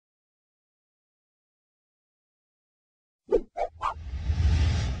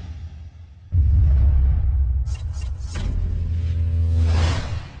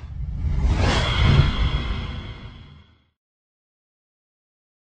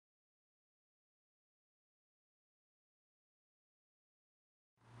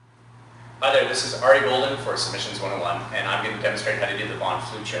Hi there, this is Ari Golden for Submissions 101, and I'm going to demonstrate how to do the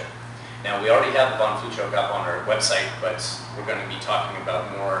Flue Choke. Now, we already have the Flue Choke up on our website, but we're going to be talking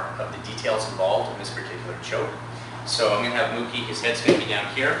about more of the details involved in this particular choke. So I'm going to have Mookie, his head's going to be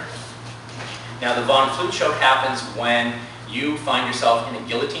down here. Now, the Flue Choke happens when you find yourself in a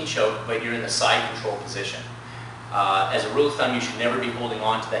guillotine choke, but you're in the side control position. As a rule of thumb, you should never be holding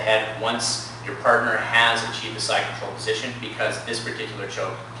on to the head once your partner has achieved the side control position, because this particular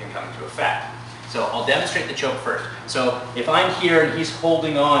choke can come into effect. So I'll demonstrate the choke first. So if I'm here and he's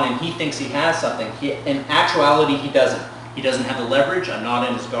holding on and he thinks he has something, in actuality he doesn't. He doesn't have the leverage, I'm not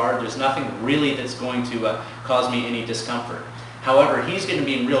in his guard, there's nothing really that's going to cause me any discomfort. However, he's going to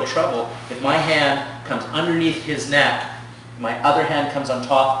be in real trouble if my hand comes underneath his neck, my other hand comes on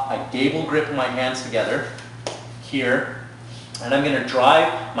top, I gable grip my hands together here, and I'm going to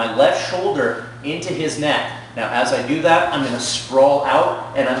drive my left shoulder into his neck. Now as I do that, I'm going to sprawl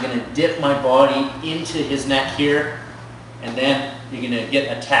out and I'm going to dip my body into his neck here, and then you're going to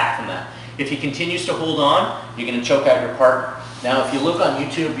get attack from that. If he continues to hold on, you're going to choke out your partner. Now if you look on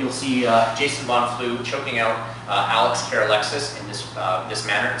YouTube, you'll see Jason Flue choking out Alex Karalexis in this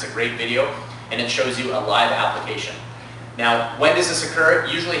manner. It's a great video, and it shows you a live application. Now, when does this occur?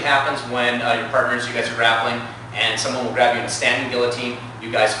 It usually happens when your partners, you guys are grappling, and someone will grab you in a standing guillotine, you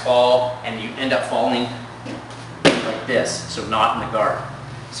guys fall, and you end up falling like this, so not in the guard.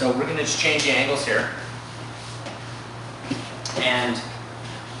 So we're going to just change the angles here. And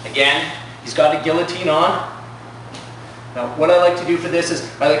again, he's got a guillotine on. Now what I like to do for this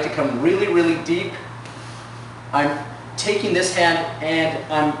is I like to come really, really deep. I'm taking this hand and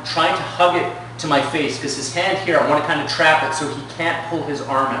I'm trying to hug it to my face, because his hand here, I want to kind of trap it so he can't pull his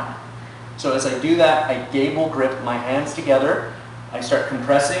arm out. So as I do that, I gable grip my hands together, I start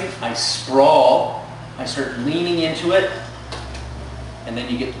compressing, I sprawl, I start leaning into it, and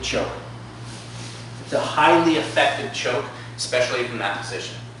then you get the choke. It's a highly effective choke, especially from that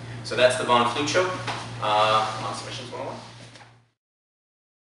position. So that's the Flue Choke on Submissions 101.